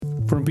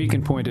From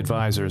Beacon Point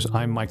Advisors,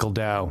 I'm Michael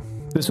Dow.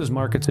 This is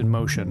Markets in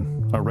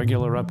Motion, a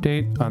regular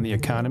update on the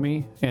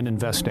economy and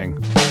investing.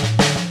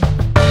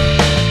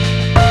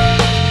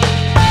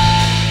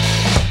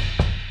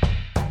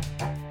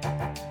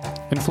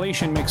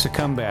 Inflation makes a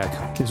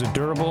comeback. Is it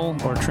durable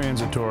or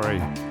transitory?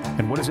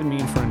 And what does it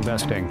mean for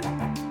investing?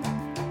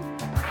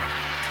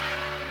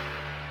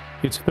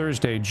 It's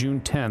Thursday, June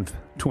 10th,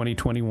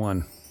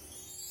 2021.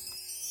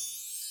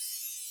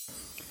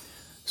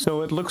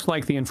 So it looks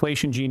like the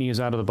inflation genie is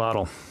out of the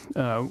bottle.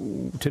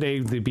 Today,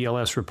 the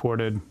BLS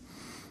reported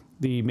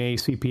the May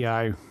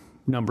CPI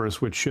numbers,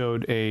 which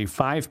showed a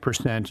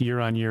 5%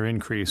 year-on-year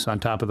increase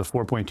on top of the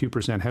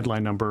 4.2%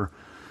 headline number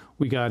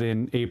we got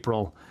in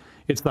April.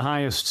 It's the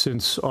highest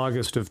since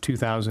August of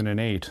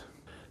 2008.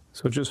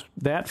 So just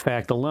that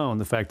fact alone,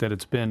 the fact that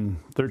it's been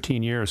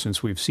 13 years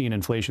since we've seen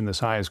inflation this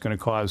high, is going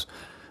to cause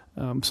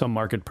some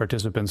market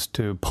participants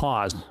to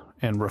pause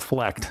and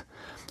reflect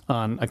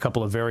on a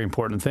couple of very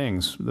important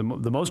things. The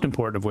most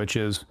important of which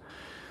is,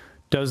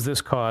 does this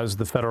cause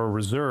the Federal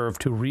Reserve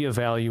to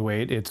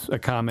reevaluate its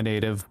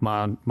accommodative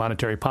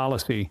monetary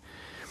policy?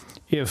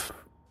 If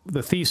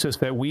the thesis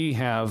that we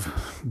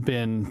have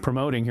been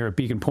promoting here at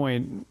Beacon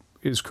Point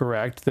is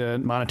correct,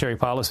 that monetary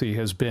policy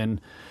has been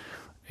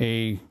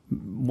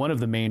one of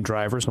the main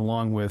drivers,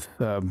 along with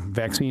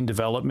vaccine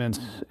development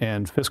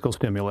and fiscal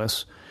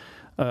stimulus,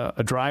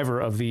 a driver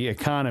of the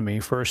economy,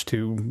 first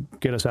to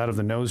get us out of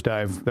the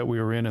nosedive that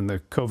we were in the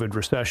COVID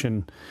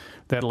recession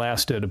that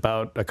lasted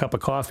about a cup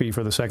of coffee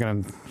for the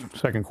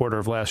second quarter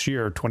of last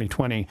year,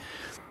 2020,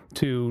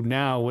 to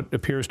now what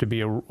appears to be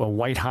a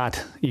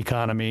white-hot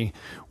economy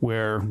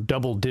where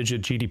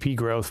double-digit GDP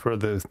growth for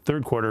the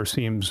third quarter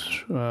seems,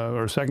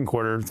 or second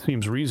quarter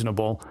seems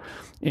reasonable,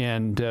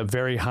 and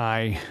very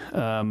high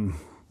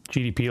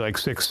GDP, like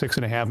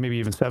 6.5%, maybe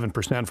even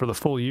 7% for the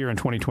full year in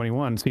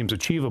 2021 seems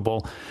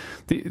achievable.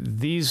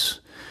 This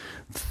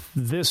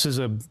is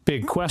a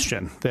big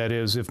question. That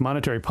is, if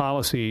monetary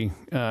policy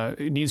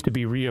needs to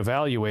be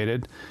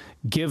reevaluated,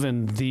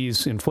 given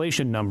these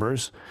inflation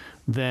numbers,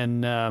 then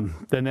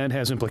that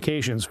has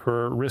implications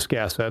for risk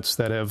assets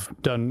that have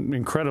done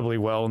incredibly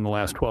well in the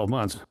last 12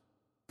 months.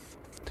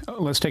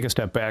 Let's take a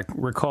step back.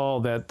 Recall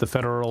that the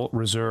Federal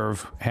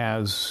Reserve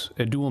has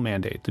a dual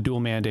mandate. The dual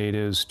mandate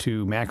is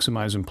to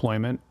maximize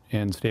employment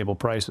and stable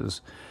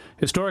prices.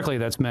 Historically,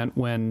 that's meant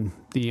when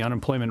the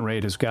unemployment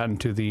rate has gotten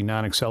to the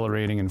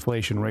non-accelerating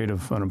inflation rate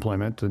of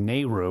unemployment, the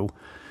NAIRU,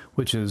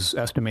 which is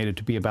estimated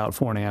to be about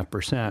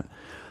 4.5%,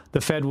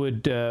 the Fed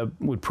would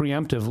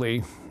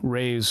preemptively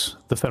raise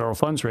the federal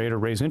funds rate or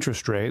raise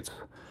interest rates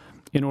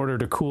in order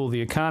to cool the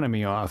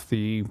economy off.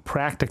 The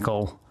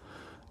practical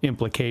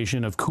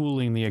implication of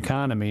cooling the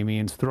economy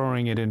means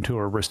throwing it into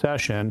a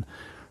recession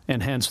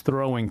and hence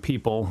throwing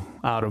people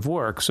out of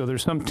work. So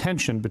there's some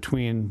tension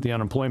between the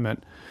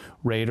unemployment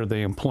rate or the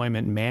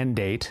employment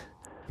mandate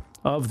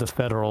of the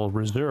Federal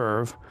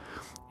Reserve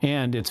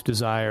and its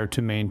desire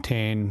to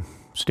maintain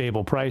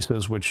stable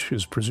prices, which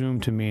is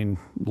presumed to mean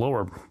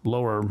lower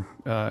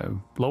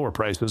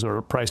prices,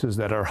 or prices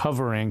that are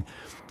hovering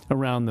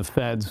around the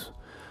Fed's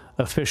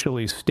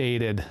officially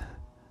stated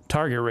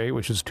target rate,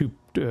 which is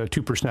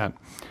 2%.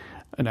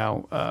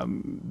 Now,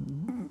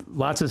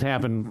 lots has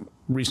happened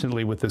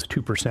recently with this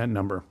 2%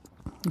 number.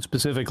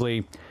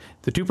 Specifically,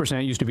 the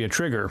 2% used to be a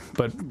trigger,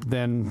 but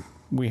then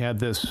we had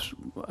this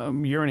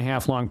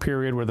year-and-a-half-long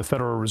period where the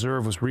Federal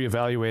Reserve was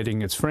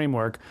reevaluating its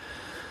framework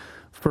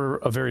for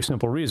a very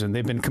simple reason.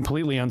 They've been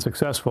completely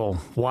unsuccessful,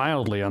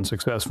 wildly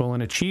unsuccessful, in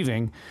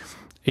achieving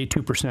a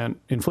 2%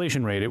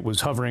 inflation rate. It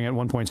was hovering at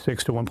 1.6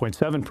 to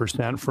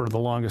 1.7% for the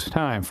longest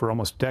time, for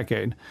almost a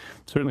decade.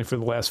 Certainly for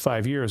the last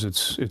 5 years,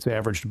 it's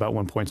averaged about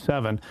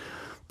 1.7%.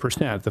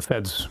 The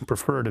Fed's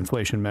preferred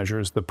inflation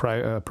measure is the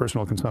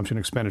Personal Consumption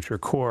Expenditure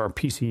Core,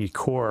 PCE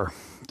Core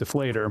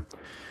deflator.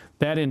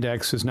 That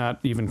index has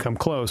not even come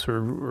close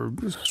or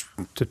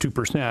to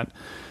 2%,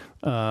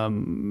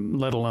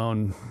 let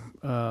alone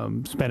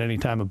spend any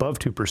time above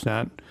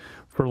 2%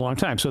 for a long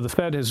time. So the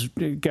Fed has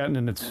gotten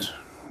in its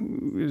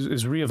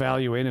is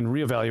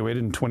reevaluated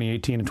in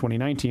 2018 and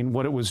 2019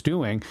 what it was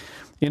doing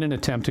in an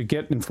attempt to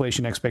get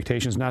inflation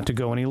expectations not to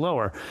go any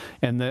lower.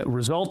 And the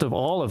result of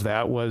all of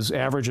that was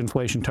average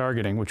inflation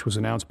targeting, which was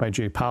announced by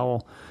Jay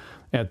Powell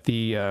at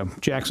the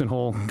Jackson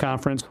Hole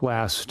conference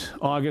last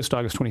August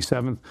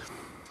 27th,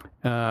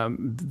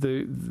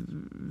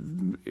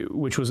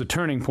 which was a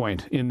turning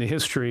point in the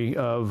history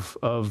of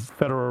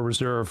Federal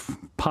Reserve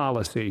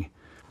policy.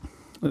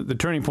 The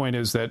turning point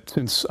is that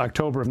since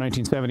October of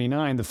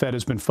 1979, the Fed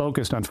has been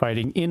focused on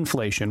fighting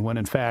inflation, when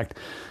in fact,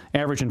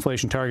 average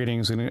inflation targeting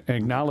is an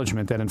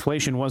acknowledgement that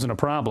inflation isn't a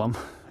problem,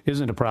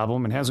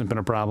 and hasn't been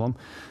a problem.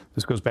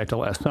 This goes back to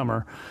last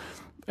summer.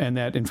 And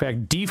that, in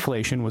fact,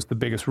 deflation was the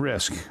biggest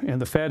risk.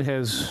 And the Fed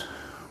has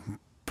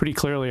pretty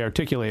clearly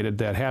articulated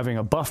that having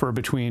a buffer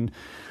between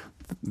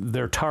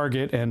their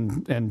target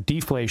and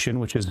deflation,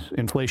 which is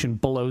inflation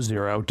below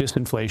zero.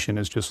 Disinflation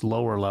is just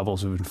lower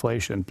levels of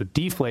inflation. But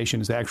deflation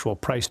is actual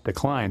price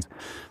declines.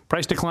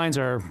 Price declines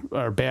are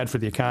bad for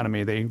the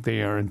economy.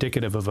 They are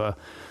indicative of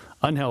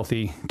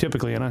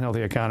typically an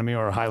unhealthy economy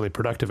or a highly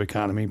productive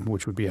economy,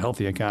 which would be a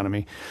healthy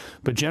economy.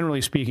 But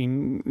generally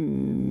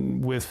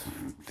speaking, with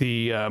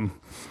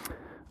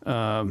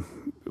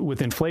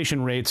with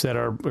inflation rates that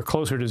are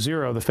closer to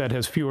zero, the Fed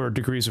has fewer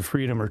degrees of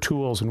freedom or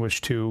tools in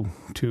which to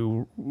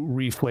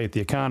reflate the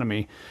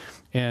economy.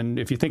 And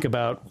if you think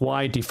about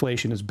why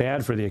deflation is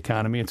bad for the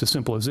economy, it's as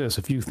simple as this.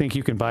 If you think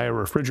you can buy a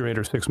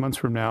refrigerator 6 months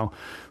from now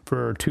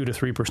for 2 to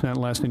 3%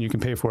 less than you can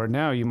pay for it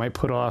now, you might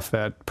put off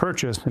that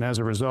purchase. And as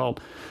a result,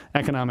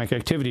 economic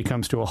activity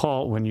comes to a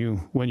halt when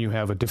you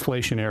have a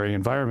deflationary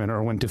environment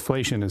or when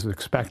deflation is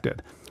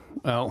expected.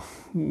 Well,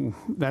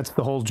 that's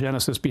the whole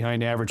genesis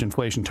behind average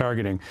inflation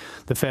targeting.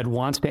 The Fed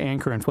wants to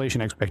anchor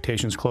inflation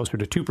expectations closer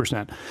to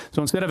 2%.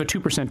 So instead of a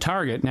 2%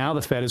 target, now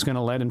the Fed is going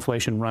to let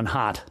inflation run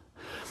hot.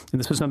 And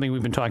this is something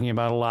we've been talking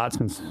about a lot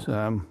since,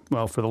 for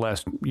the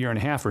last year and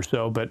a half or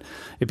so, but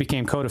it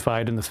became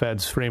codified in the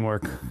Fed's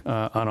framework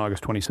on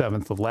August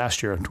 27th of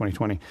last year,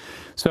 2020.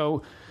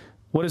 So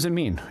what does it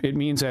mean? It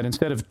means that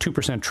instead of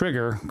 2%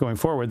 trigger going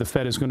forward, the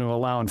Fed is going to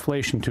allow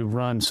inflation to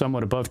run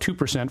somewhat above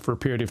 2% for a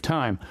period of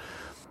time.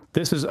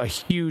 This is a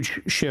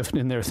huge shift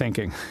in their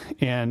thinking,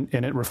 and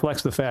it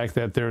reflects the fact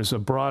that there's a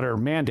broader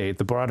mandate.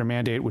 The broader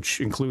mandate, which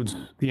includes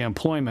the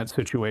employment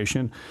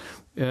situation,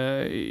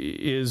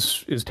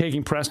 is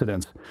taking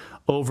precedence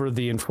over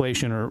the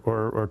inflation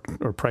or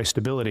price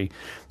stability.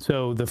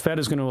 So the Fed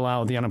is going to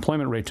allow the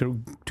unemployment rate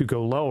to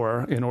go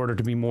lower in order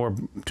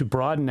to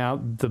broaden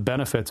out the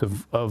benefits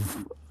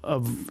of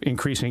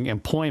increasing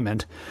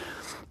employment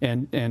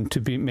and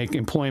to make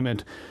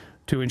employment,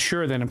 to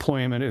ensure that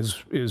employment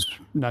is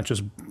not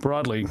just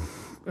broadly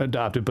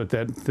adopted, but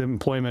that the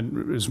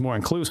employment is more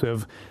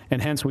inclusive,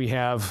 and hence we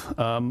have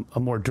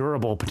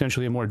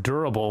potentially a more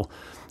durable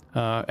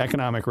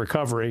economic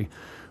recovery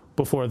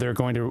before they're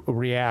going to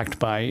react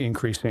by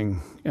increasing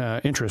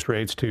interest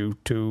rates to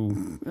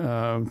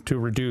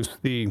reduce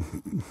the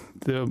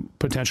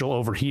potential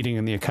overheating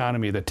in the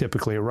economy that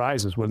typically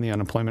arises when the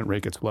unemployment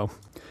rate gets low.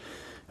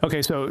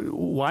 Okay, so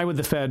why would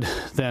the Fed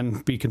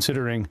then be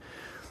considering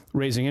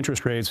raising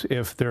interest rates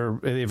if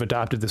they've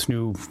adopted this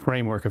new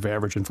framework of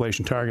average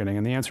inflation targeting?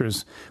 And the answer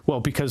is, well,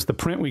 because the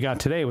print we got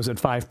today was at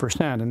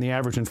 5%, and the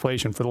average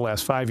inflation for the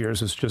last 5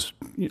 years is just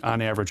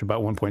on average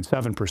about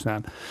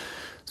 1.7%.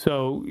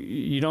 So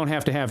you don't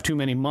have to have too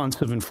many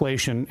months of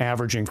inflation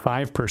averaging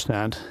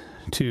 5%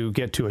 to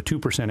get to a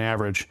 2%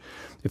 average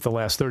if the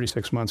last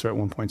 36 months are at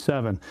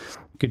 1.7. You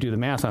could do the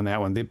math on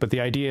that one. But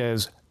the idea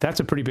is that's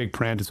a pretty big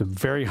print. It's a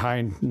very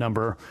high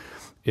number.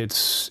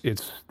 It's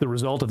the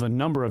result of a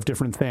number of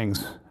different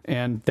things,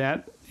 and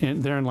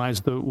therein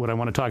lies what I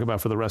want to talk about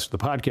for the rest of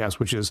the podcast,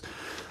 which is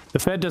the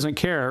Fed doesn't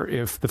care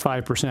if the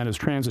 5% is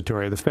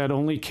transitory. The Fed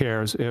only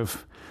cares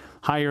if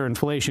higher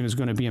inflation is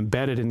going to be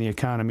embedded in the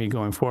economy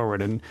going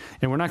forward. And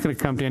we're not going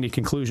to come to any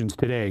conclusions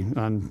today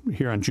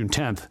here on June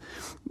 10th.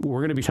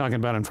 We're going to be talking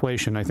about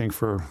inflation, I think,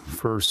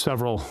 for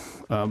several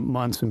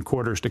months and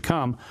quarters to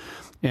come.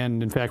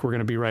 And in fact, we're going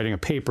to be writing a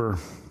paper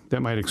that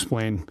might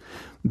explain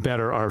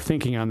better our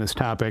thinking on this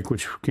topic,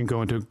 which can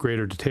go into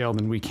greater detail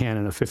than we can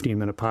in a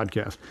 15-minute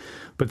podcast.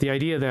 But the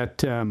idea that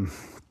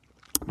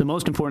the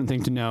most important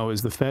thing to know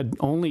is the Fed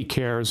only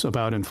cares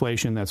about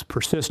inflation that's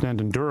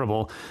persistent and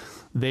durable.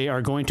 They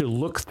are going to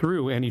look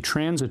through any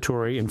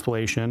transitory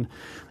inflation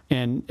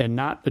and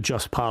not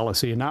adjust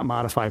policy and not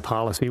modify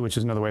policy, which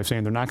is another way of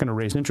saying they're not going to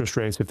raise interest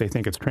rates if they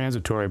think it's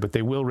transitory, but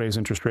they will raise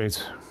interest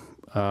rates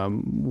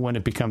when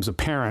it becomes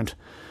apparent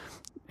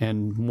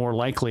and more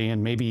likely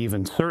and maybe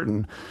even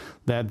certain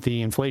that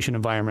the inflation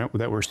environment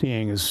that we're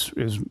seeing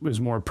is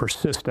more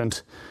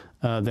persistent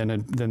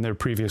than they're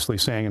previously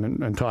saying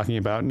and talking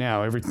about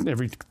now.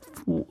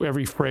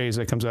 Every phrase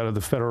that comes out of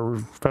the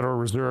Federal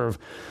Reserve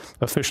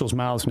officials'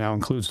 mouths now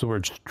includes the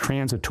word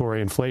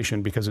transitory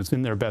inflation, because it's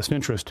in their best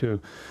interest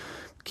to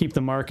keep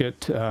the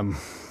market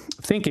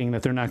thinking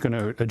that they're not going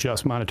to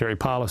adjust monetary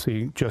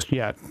policy just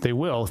yet. They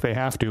will if they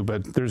have to,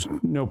 but there's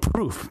no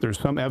proof. There's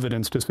some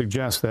evidence to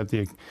suggest that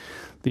the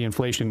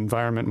inflation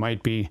environment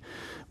might be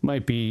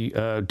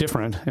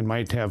different and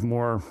might have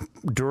more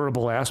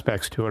durable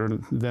aspects to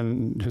it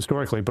than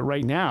historically. But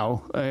right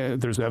now,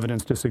 there's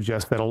evidence to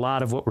suggest that a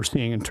lot of what we're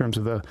seeing in terms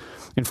of the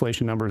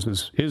inflation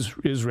numbers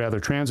is rather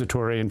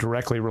transitory and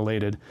directly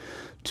related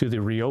to the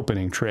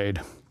reopening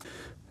trade.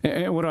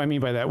 And what do I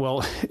mean by that?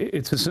 Well,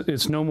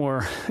 it's no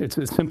more. It's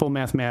simple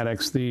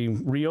mathematics. The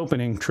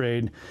reopening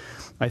trade,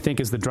 I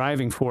think, is the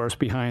driving force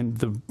behind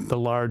the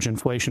large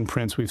inflation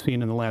prints we've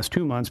seen in the last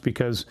 2 months,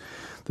 because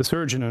the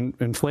surge in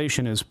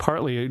inflation is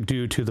partly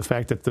due to the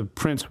fact that the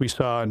prints we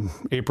saw in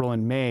April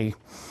and May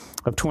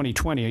of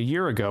 2020, a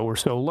year ago, were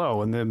so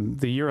low. And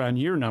the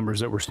year-on-year numbers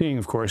that we're seeing,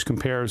 of course,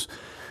 compares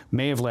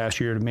May of last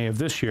year to May of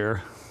this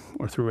year,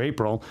 or through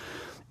April.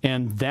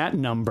 And that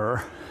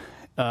number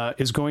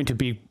is going to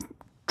be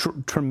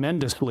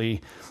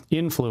tremendously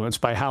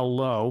influenced by how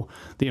low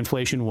the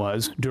inflation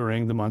was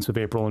during the months of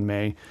April and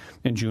May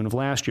and June of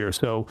last year.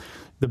 So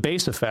the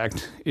base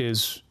effect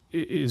is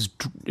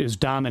is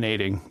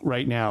dominating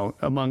right now,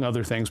 among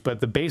other things. But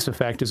the base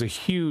effect is a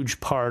huge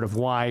part of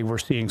why we're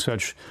seeing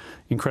such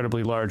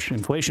incredibly large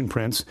inflation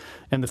prints.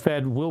 And the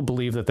Fed will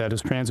believe that that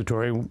is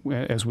transitory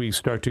as we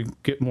start to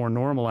get more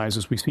normalized,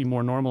 as we see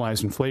more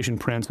normalized inflation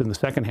prints in the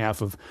second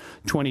half of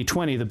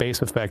 2020, the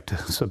base effect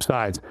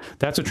subsides.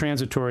 That's a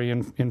transitory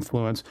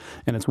influence,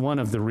 and it's one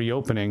of the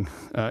reopening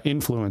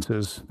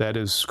influences that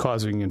is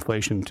causing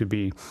inflation to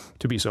be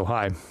so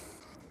high.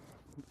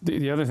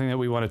 The other thing that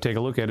we want to take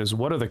a look at is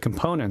what are the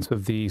components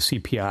of the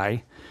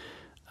CPI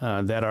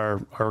that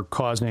are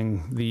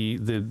causing the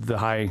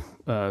high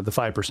the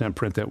 5%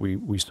 print that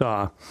we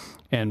saw,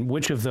 and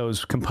which of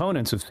those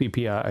components of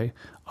CPI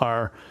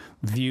are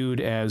viewed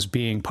as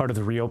being part of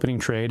the reopening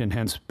trade and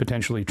hence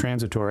potentially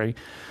transitory,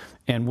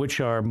 and which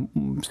seem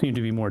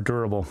to be more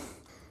durable.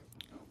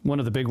 One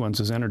of the big ones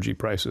is energy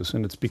prices,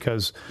 and it's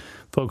because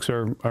folks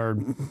are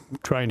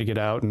trying to get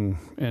out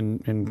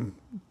and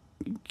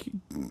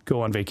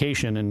go on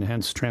vacation, and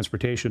hence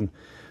transportation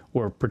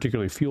or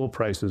particularly fuel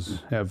prices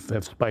have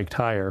spiked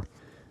higher.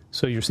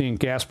 So you're seeing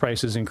gas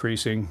prices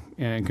increasing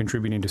and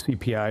contributing to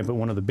CPI, but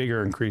one of the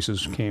bigger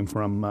increases came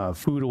from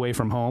food away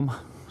from home.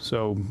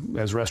 So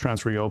as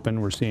restaurants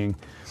reopen, we're seeing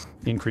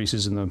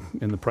increases in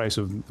the price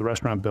of the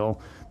restaurant bill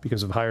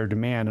because of higher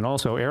demand, and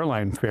also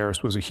airline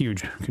fares was a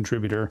huge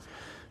contributor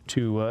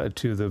to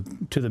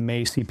the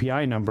May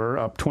CPI number,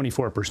 up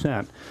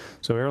 24%.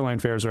 So airline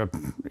fares are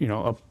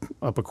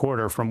up a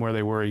quarter from where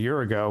they were a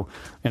year ago,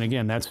 and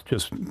again, that's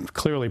just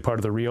clearly part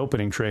of the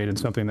reopening trade and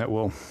something that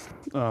will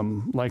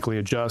likely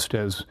adjust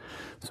as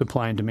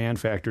supply and demand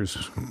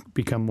factors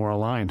become more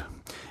aligned.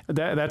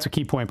 That's a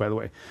key point, by the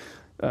way.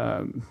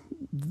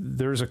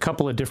 There's a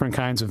couple of different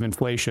kinds of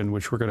inflation,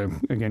 which we're going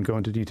to again go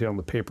into detail in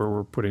the paper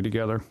we're putting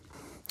together.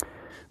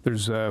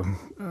 There's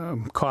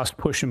cost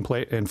push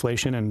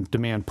inflation and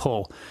demand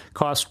pull.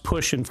 Cost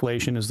push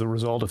inflation is the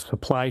result of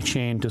supply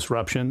chain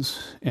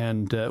disruptions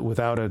and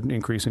without an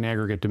increase in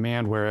aggregate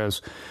demand,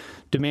 whereas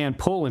demand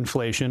pull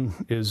inflation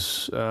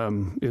is a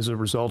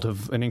result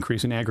of an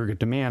increase in aggregate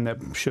demand that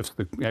shifts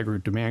the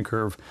aggregate demand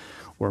curve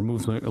or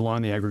moves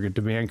along the aggregate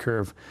demand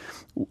curve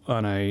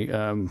on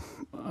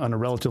a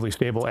relatively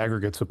stable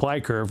aggregate supply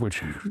curve,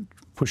 which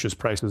pushes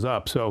prices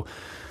up. So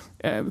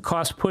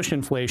cost push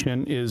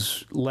inflation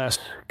is less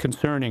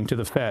concerning to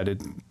the Fed.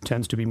 It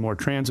tends to be more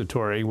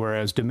transitory,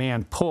 whereas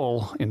demand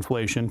pull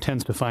inflation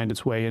tends to find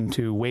its way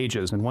into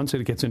wages. And once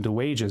it gets into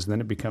wages,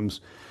 then it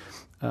becomes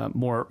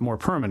more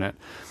permanent.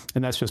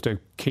 And that's just a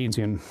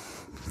Keynesian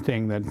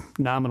thing, that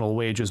nominal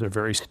wages are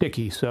very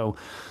sticky. So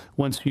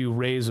once you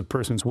raise a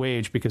person's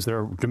wage because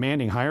they're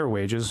demanding higher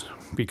wages,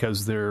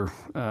 because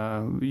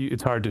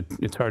it's hard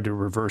to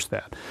reverse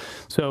that.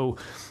 So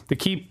the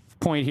key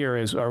point here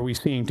is, are we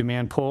seeing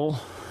demand pull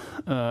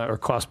or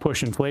cost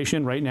push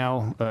inflation right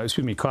now?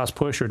 Cost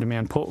push or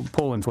demand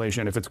pull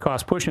inflation. If it's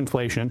cost push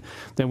inflation,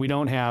 then we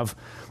don't have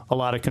a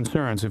lot of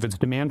concerns. If it's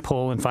demand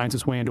pull and finds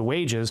its way into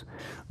wages,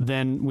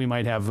 then we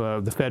might have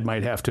the Fed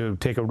might have to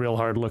take a real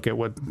hard look at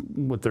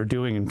what they're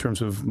doing in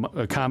terms of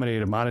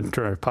accommodative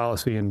monetary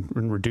policy and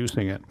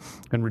reducing it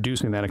and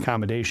reducing that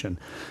accommodation.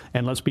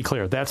 And let's be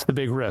clear, that's the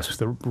big risk.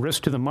 The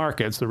risk to the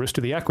markets, the risk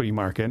to the equity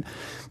market,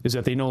 is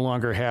that they no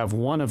longer have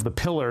one of the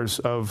pillars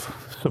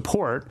of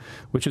support,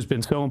 which has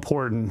been so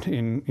important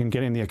in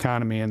getting the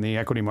economy and the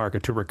equity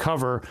market to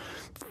recover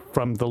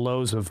from the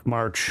lows of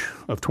March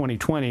of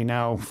 2020.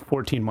 Now,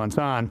 14 months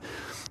on,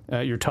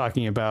 you're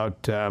talking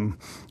about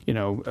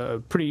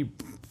a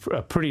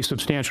pretty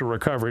substantial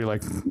recovery,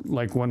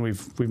 like one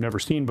we've never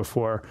seen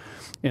before,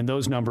 and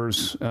those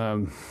numbers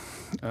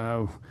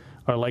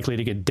are likely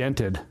to get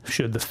dented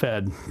should the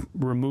Fed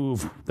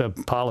remove the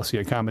policy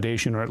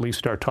accommodation, or at least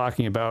start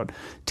talking about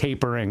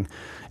tapering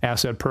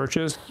asset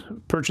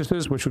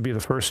purchases, which would be the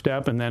first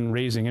step, and then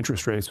raising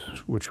interest rates,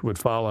 which would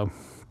follow.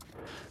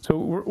 So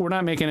we're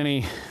not making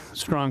any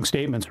strong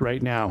statements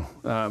right now.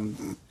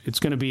 It's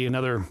going to be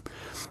another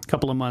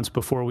couple of months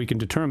before we can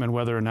determine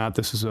whether or not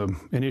this is an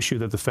issue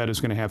that the Fed is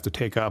going to have to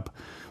take up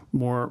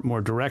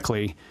more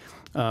directly.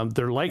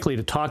 They're likely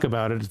to talk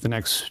about it at the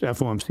next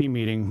FOMC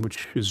meeting,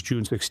 which is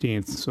June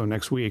 16th, so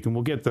next week, and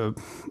we'll get the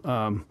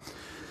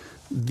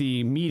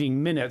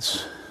meeting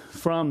minutes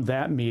from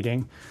that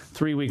meeting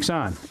 3 weeks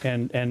on,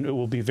 and it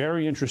will be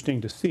very interesting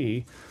to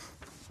see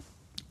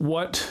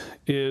what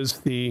is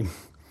the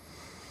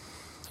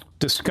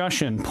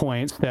discussion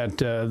points that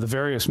the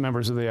various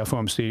members of the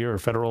FOMC, or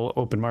Federal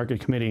Open Market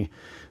Committee,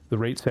 the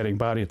rate-setting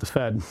body at the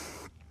Fed,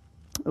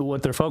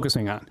 what they're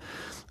focusing on.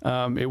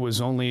 It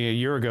was only a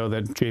year ago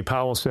that Jay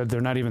Powell said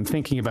they're not even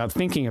thinking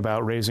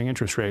about raising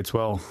interest rates.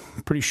 Well,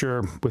 pretty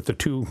sure with the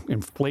two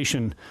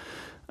inflation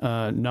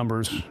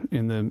numbers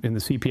in the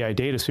CPI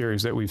data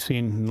series that we've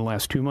seen in the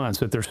last 2 months,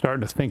 that they're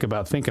starting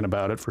to thinking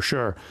about it for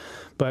sure.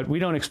 But we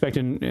don't expect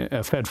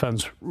a Fed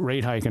funds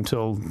rate hike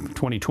until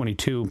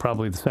 2022,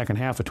 probably the second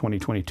half of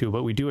 2022.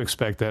 But we do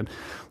expect that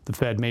the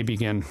Fed may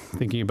begin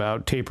thinking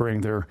about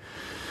tapering their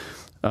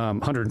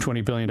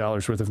 $120 billion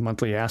worth of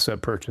monthly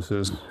asset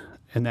purchases,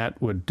 and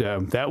that would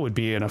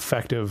be an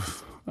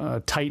effective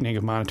tightening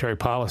of monetary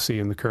policy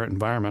in the current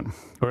environment,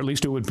 or at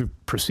least it would be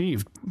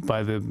perceived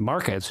by the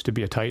markets to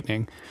be a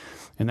tightening.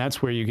 And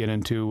that's where you get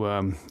into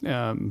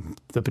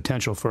the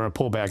potential for a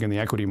pullback in the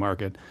equity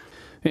market.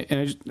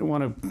 And I just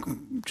want to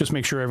just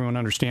make sure everyone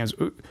understands,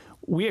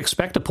 we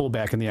expect a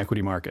pullback in the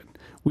equity market.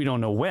 We don't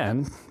know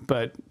when,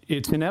 but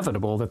it's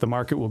inevitable that the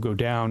market will go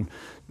down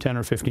 10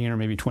 or 15 or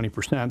maybe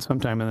 20%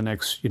 sometime in the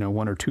next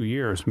 1 or 2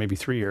 years, maybe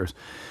 3 years.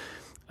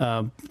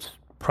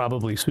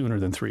 Probably sooner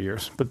than 3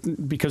 years.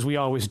 But because we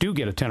always do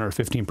get a 10 or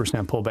 15%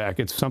 pullback,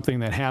 it's something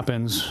that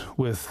happens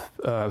with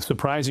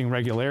surprising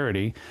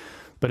regularity.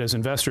 But as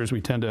investors,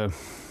 we tend to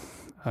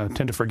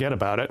forget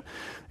about it,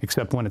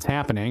 except when it's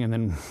happening, and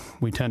then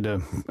we tend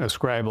to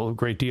ascribe a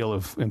great deal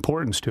of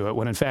importance to it,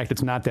 when in fact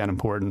it's not that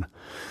important.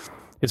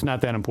 It's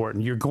not that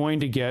important. You're going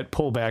to get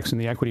pullbacks in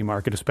the equity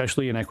market,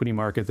 especially an equity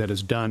market that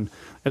has done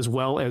as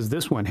well as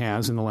this one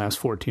has in the last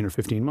 14 or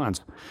 15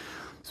 months.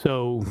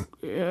 So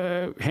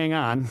hang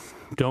on.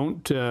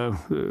 Don't.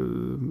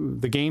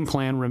 The game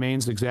plan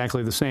remains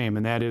exactly the same,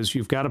 and that is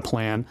you've got a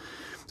plan.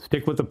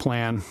 Stick with the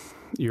plan.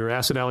 Your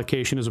asset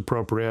allocation is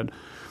appropriate.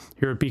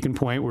 Here at Beacon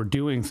Point, we're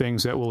doing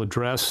things that will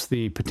address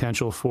the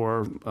potential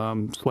for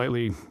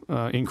slightly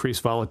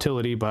increased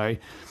volatility by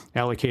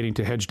allocating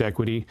to hedged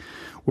equity.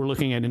 We're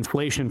looking at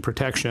inflation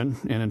protection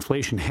and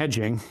inflation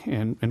hedging,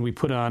 and we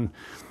put on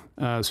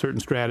certain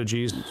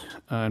strategies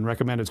and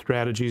recommended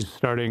strategies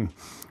starting,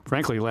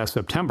 frankly, last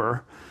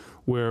September,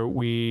 where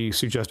we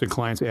suggested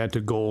clients add to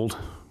gold,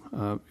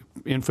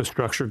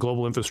 infrastructure,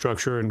 global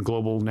infrastructure, and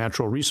global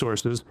natural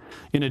resources,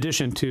 in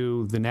addition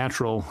to the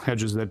natural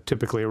hedges that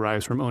typically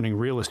arise from owning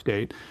real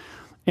estate.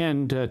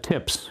 And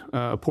tips.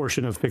 A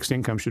portion of fixed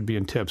income should be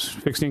in tips.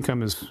 Fixed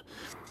income is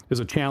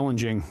a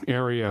challenging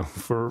area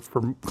for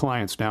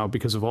clients now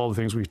because of all the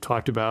things we've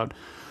talked about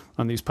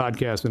on these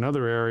podcasts and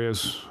other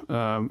areas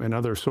and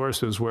other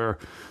sources where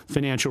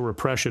financial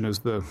repression is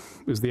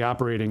the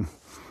operating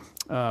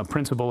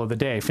principle of the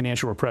day.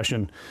 Financial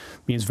repression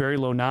means very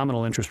low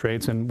nominal interest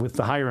rates, and with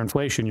the higher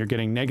inflation, you're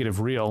getting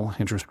negative real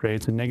interest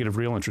rates, and negative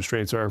real interest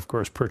rates are, of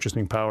course,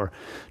 purchasing power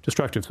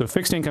destructive. So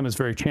fixed income is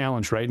very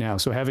challenged right now.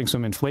 So having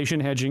some inflation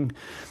hedging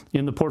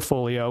in the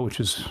portfolio, which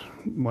is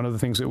one of the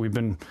things that we've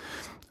been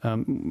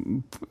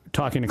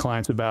talking to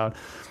clients about,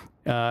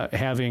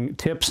 having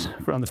tips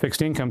on the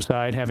fixed income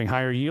side, having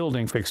higher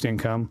yielding fixed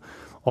income,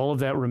 all of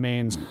that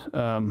remains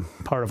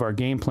part of our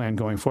game plan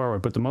going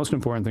forward. But the most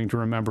important thing to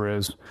remember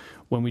is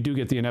when we do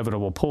get the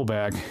inevitable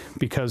pullback,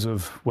 because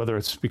of whether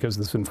it's because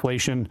this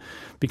inflation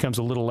becomes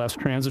a little less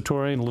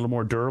transitory and a little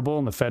more durable,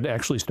 and the Fed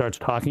actually starts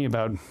talking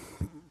about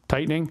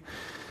tightening,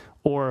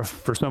 or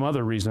for some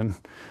other reason,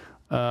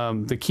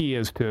 the key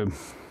is to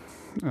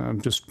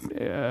just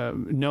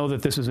know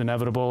that this is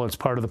inevitable. It's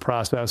part of the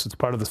process. It's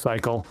part of the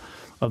cycle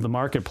of the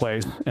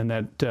marketplace, and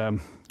that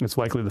it's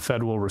likely the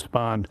Fed will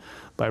respond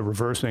by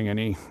reversing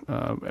any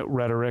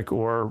rhetoric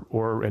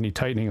or any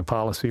tightening of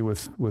policy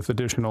with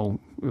additional.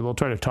 They'll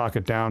try to talk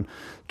it down,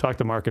 talk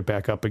the market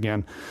back up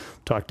again,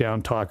 talk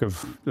down talk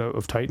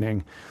of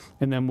tightening,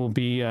 and then we'll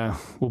be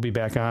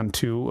back on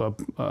to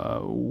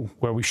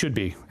where we should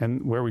be,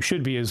 and where we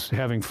should be is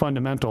having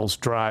fundamentals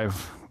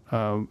drive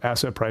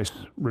asset price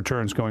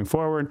returns going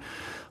forward.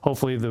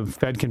 Hopefully the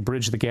Fed can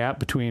bridge the gap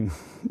between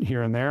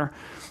here and there,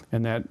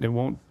 and that it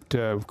won't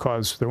there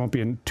won't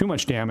be too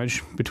much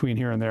damage between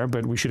here and there,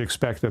 but we should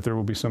expect that there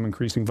will be some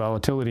increasing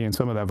volatility, and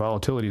some of that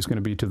volatility is going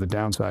to be to the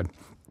downside.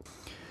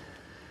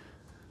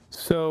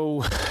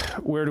 So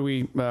where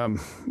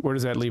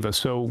does that leave us?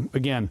 So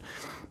again,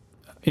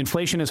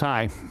 inflation is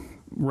high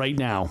right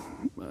now.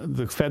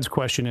 The Fed's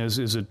question is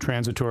it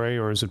transitory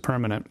or is it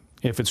permanent?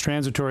 If it's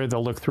transitory,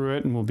 they'll look through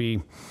it and we'll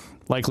be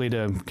likely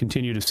to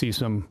continue to see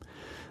some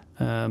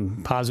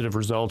positive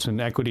results in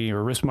equity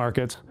or risk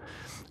markets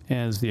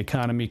as the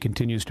economy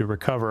continues to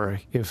recover.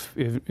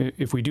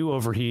 If we do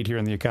overheat here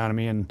in the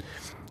economy and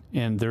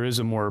there is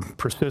a more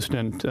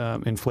persistent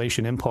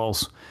inflation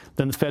impulse,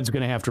 then the Fed's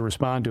going to have to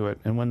respond to it.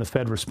 And when the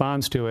Fed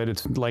responds to it,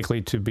 it's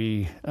likely to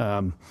be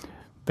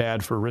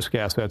bad for risk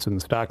assets in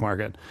the stock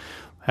market.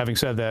 Having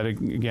said that,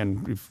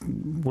 again, if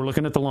we're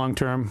looking at the long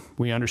term.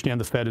 We understand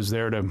the Fed is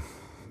there to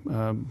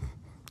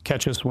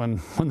catch us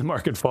when the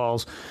market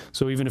falls.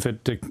 So even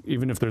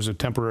if there's a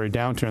temporary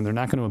downturn, they're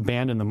not going to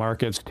abandon the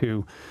markets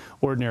to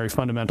ordinary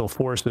fundamental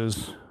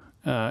forces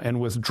and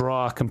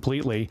withdraw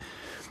completely.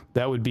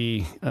 That would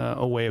be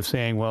a way of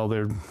saying, well,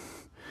 they're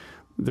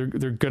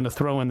going to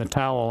throw in the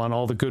towel on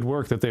all the good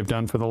work that they've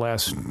done for the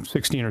last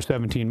 16 or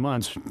 17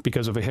 months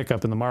because of a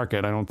hiccup in the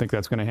market. I don't think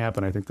that's going to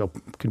happen. I think they'll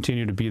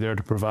continue to be there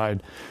to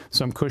provide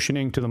some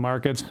cushioning to the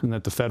markets, and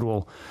that the Fed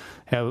will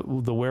have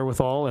the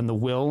wherewithal and the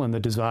will and the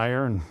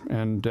desire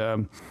and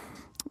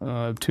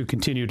to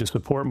continue to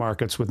support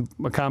markets with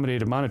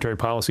accommodative monetary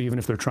policy, even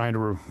if they're trying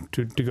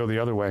to go the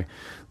other way.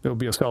 There'll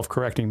be a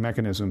self-correcting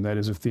mechanism. That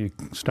is, if the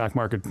stock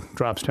market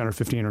drops 10 or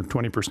 15 or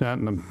 20%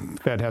 and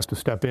the Fed has to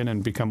step in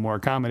and become more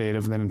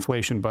accommodative, then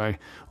inflation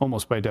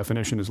almost by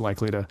definition is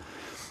likely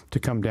to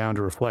come down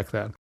to reflect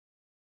that.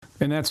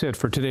 And that's it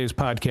for today's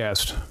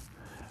podcast.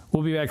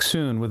 We'll be back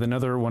soon with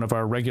another one of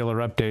our regular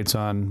updates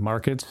on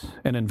markets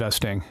and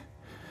investing.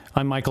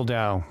 I'm Michael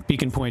Dow,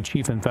 Beacon Point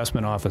Chief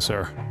Investment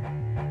Officer.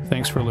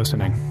 Thanks for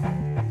listening.